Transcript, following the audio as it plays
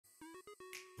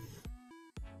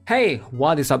Hey,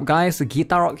 what is up guys?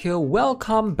 GuitarRock here.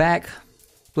 Welcome back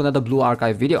to another Blue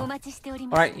Archive video.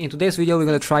 Alright, in today's video we're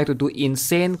going to try to do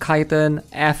Insane Kaiten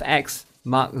FX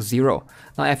Mark 0.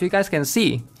 Now if you guys can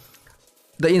see,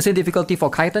 the Insane difficulty for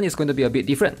Kaiten is going to be a bit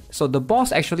different. So the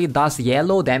boss actually does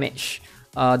yellow damage.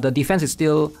 The defense is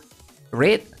still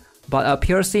red, but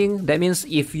piercing, that means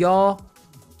if your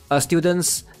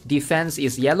student's defense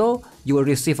is yellow, you will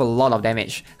receive a lot of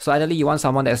damage. So ideally you want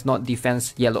someone that's not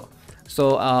defense yellow.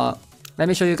 So let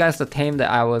me show you guys the team that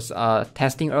I was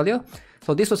testing earlier.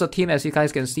 So this was a team, as you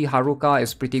guys can see, Haruka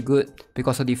is pretty good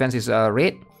because her defense is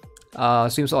red.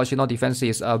 Swimsuit Oshino defense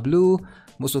is blue.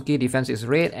 Musuki defense is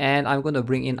red. And I'm going to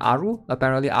bring in Aru.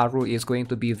 Apparently Aru is going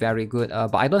to be very good.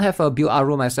 But I don't have a build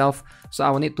Aru myself, so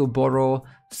I will need to borrow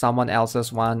someone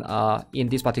else's one in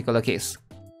this particular case.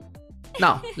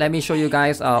 Now, let me show you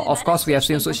guys. Of course, we have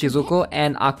Swimsuit Shizuko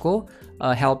and Ako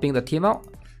helping the team out.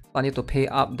 I need to pay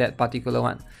up that particular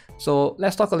one. So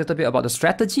let's talk a little bit about the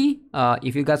strategy.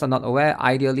 If you guys are not aware,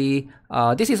 ideally,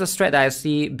 this is a strat that I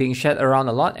see being shared around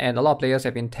a lot, and a lot of players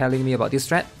have been telling me about this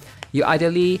strat. You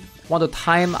ideally want to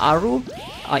time Aru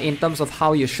in terms of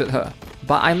how you shoot her.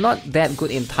 But I'm not that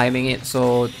good in timing it,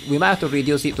 so we might have to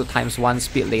reduce it to ×1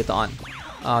 speed later on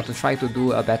to try to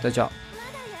do a better job.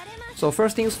 So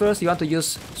first things first, you want to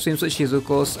use Swimsuit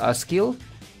Shizuko's skill.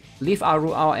 Leave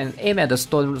Aru out and aim at the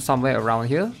stone somewhere around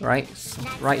here, right?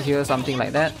 Right here, something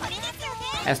like that.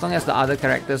 As long as the other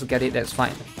characters get it, that's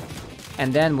fine.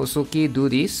 And then Musuki do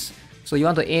this. So you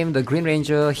want to aim the Green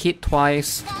Ranger, hit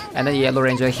twice, and then Yellow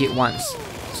Ranger hit once.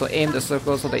 So aim the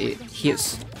circle so that it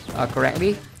hits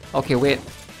correctly. Okay, wait,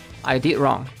 I did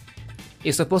wrong.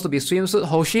 It's supposed to be Swimsuit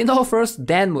Hoshino first,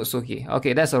 then Musuki.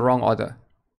 Okay, that's the wrong order.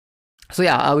 So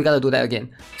yeah, we gotta do that again.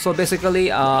 So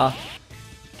basically,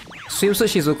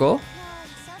 Swimsuit Shizuko,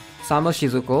 Summer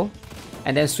Shizuko,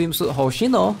 and then Swimsuit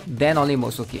Hoshino, then only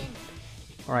Musuki.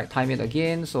 Alright, time it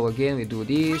again. So again, we do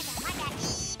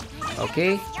this.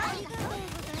 Okay.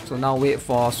 So now wait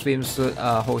for Swimsuit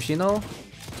Hoshino.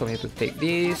 So we need to take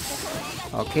this.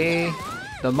 Okay.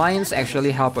 The mines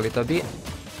actually help a little bit.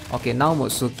 Okay, now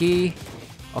Musuki.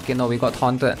 Okay, no, we got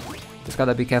taunted. Just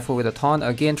gotta be careful with the taunt.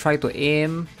 Again, try to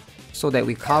aim so that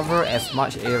we cover as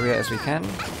much area as we can.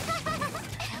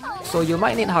 So you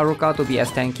might need Haruka to be as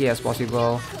tanky as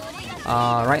possible.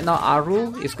 Right now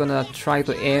Aru is gonna try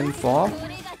to aim for...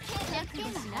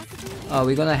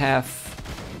 we're gonna have...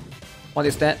 What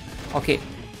is that? Okay,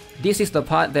 this is the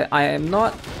part that I am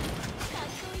not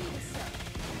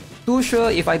too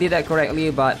sure if I did that correctly,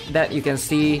 but that you can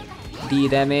see the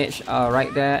damage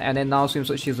right there. And then now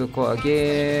Swimsuit Shizuko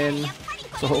again.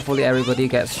 So hopefully everybody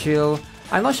gets shield.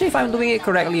 I'm not sure if I'm doing it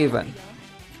correctly even.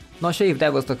 Not sure if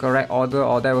that was the correct order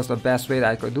or that was the best way that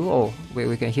I could do. Oh, wait,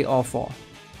 we can hit all 4.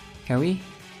 Can we?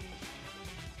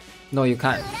 No, you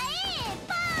can't.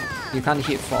 You can't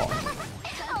hit 4.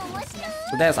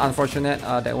 So that's unfortunate,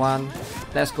 that one.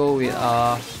 Let's go with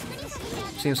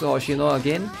Swimsuit Oshino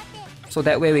again. So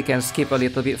that way we can skip a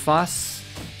little bit fast.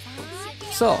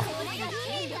 So,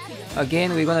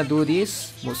 again, we're gonna do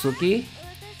this. Musuki.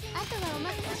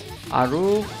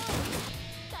 Aru.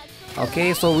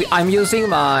 Okay, so I'm using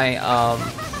my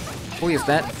who is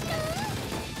that?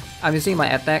 I'm using my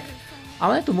attack. I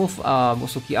wanted to move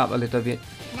Musuki up a little bit.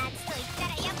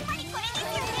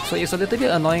 So it's a little bit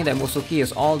annoying that Musuki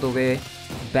is all the way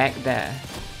back there.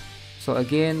 So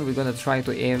again, we're gonna try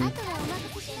to aim.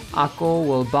 Ako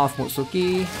will buff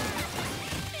Musuki,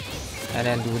 and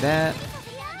then do that,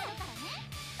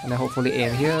 and then hopefully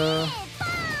aim here.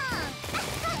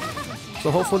 So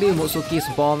hopefully Musuki's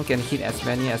bomb can hit as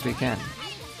many as we can.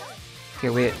 Okay,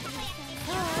 wait.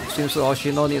 Swimsuit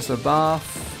Oshino needs a buff.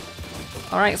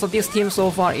 Alright, so this team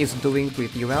so far is doing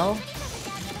pretty well.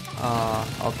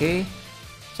 Okay.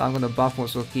 So I'm gonna buff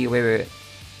Musuki. Wait.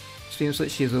 Swimsuit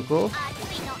Shizuko.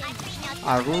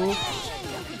 Aru.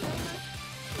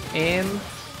 Aim.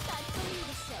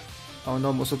 Oh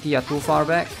no, Musuki, you're too far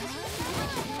back.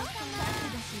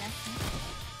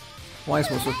 Why is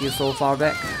Musuki so far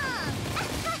back?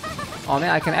 Oh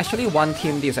man, I can actually one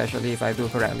team this actually if I do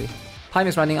correctly. Time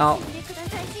is running out,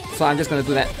 so I'm just gonna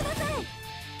do that.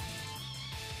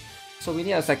 So we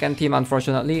need a second team,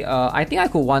 unfortunately. I think I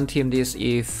could one team this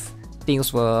if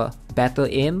things were better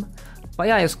aim. But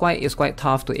yeah, it's quite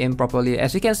tough to aim properly.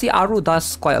 As you can see, Aru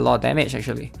does quite a lot of damage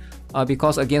actually.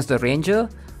 Because against the ranger,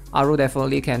 Aru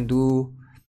definitely can do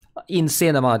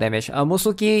insane amount of damage.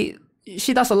 Musuki,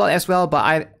 she does a lot as well,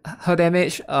 but her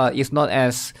damage is not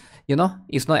as... You know,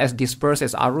 it's not as dispersed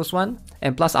as Aru's one,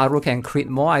 and plus Aru can crit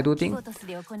more, I do think.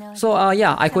 So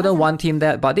yeah, I couldn't one team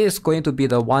that, but this is going to be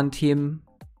the one team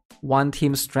one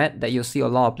team strat that you see a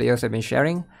lot of players have been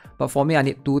sharing. But for me, I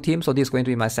need 2 teams, so this is going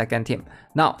to be my second team.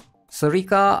 Now,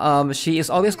 Sarika, she is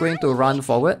always going to run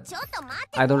forward.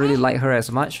 I don't really like her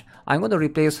as much. I'm going to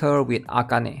replace her with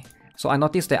Akane. So I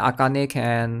noticed that Akane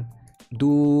can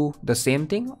do the same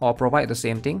thing or provide the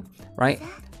same thing, right?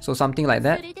 So something like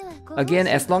that. Again,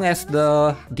 as long as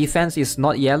the defense is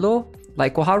not yellow,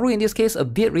 like Koharu in this case, a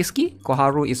bit risky.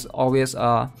 Koharu is always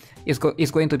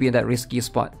is going to be in that risky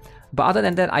spot. But other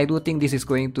than that, I do think this is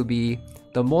going to be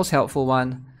the most helpful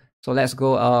one. So let's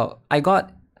go. I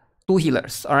got 2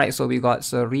 healers. Alright, so we got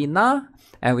Serena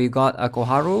and we got a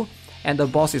Koharu. And the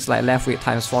boss is like left with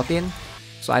times 14.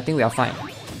 So I think we are fine.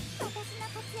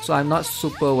 So I'm not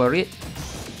super worried.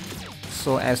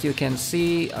 So as you can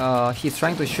see, he's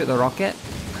trying to shoot the rocket.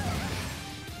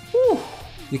 Whew.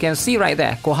 You can see right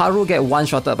there, Koharu get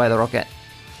one-shotted by the rocket.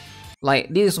 Like,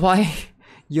 this is why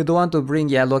you don't want to bring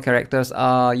yellow characters.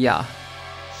 Yeah.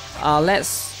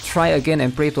 Let's try again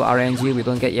and pray to RNG we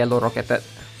don't get yellow rocketed.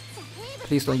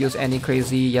 Please don't use any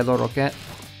crazy yellow rocket.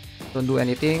 Don't do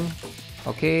anything.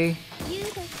 Okay.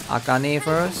 Akane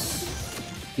first.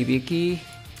 Hibiki.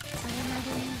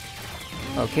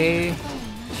 Okay.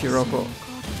 Shiroko.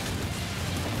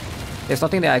 There's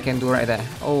nothing that I can do right there.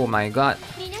 Oh my god.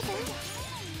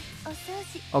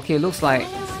 Okay, looks like...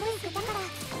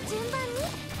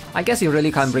 I guess you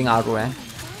really can't bring Aru, eh?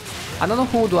 I don't know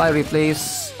who do I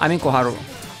replace. I mean Koharu.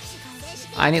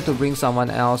 I need to bring someone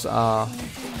else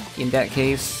in that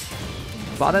case.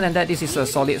 But other than that, this is a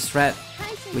solid strat.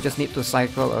 We just need to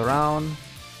cycle around.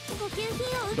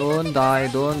 Don't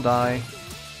die, don't die.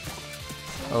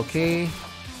 Okay.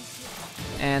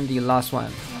 And the last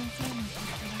one.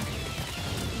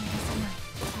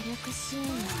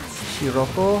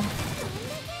 Shiroko.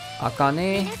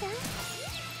 Akane.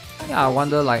 Yeah, I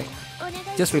wonder like,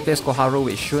 just replace Koharu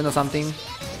with Shun or something.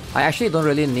 I actually don't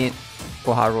really need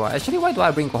Koharu. Actually, why do I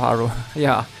bring Koharu?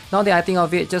 Yeah, now that I think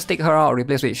of it, just take her out,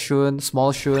 replace with Shun,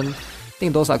 small Shun. I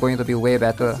think those are going to be way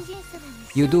better.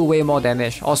 You do way more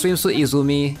damage. Or Swimsuit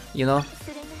Izumi, you know,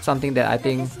 something that I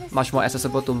think much more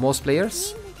accessible to most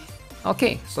players.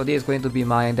 Okay, so this is going to be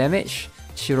my damage.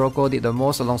 Shiroko did the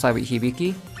most alongside with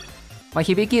Hibiki. My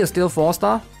Hibiki is still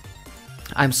 4-star.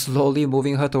 I'm slowly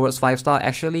moving her towards 5-star.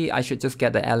 Actually, I should just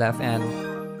get the LF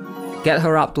and get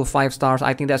her up to 5 stars.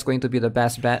 I think that's going to be the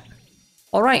best bet.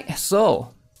 Alright,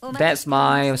 so that's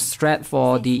my strat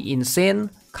for the Insane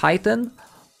Kaiten.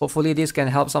 Hopefully this can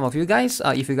help some of you guys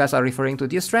if you guys are referring to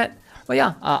this strat. But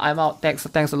yeah, I'm out. Thanks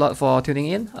a lot for tuning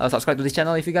in. Subscribe to this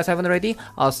channel if you guys haven't already.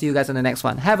 I'll see you guys in the next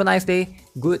one. Have a nice day.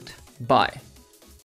 Goodbye.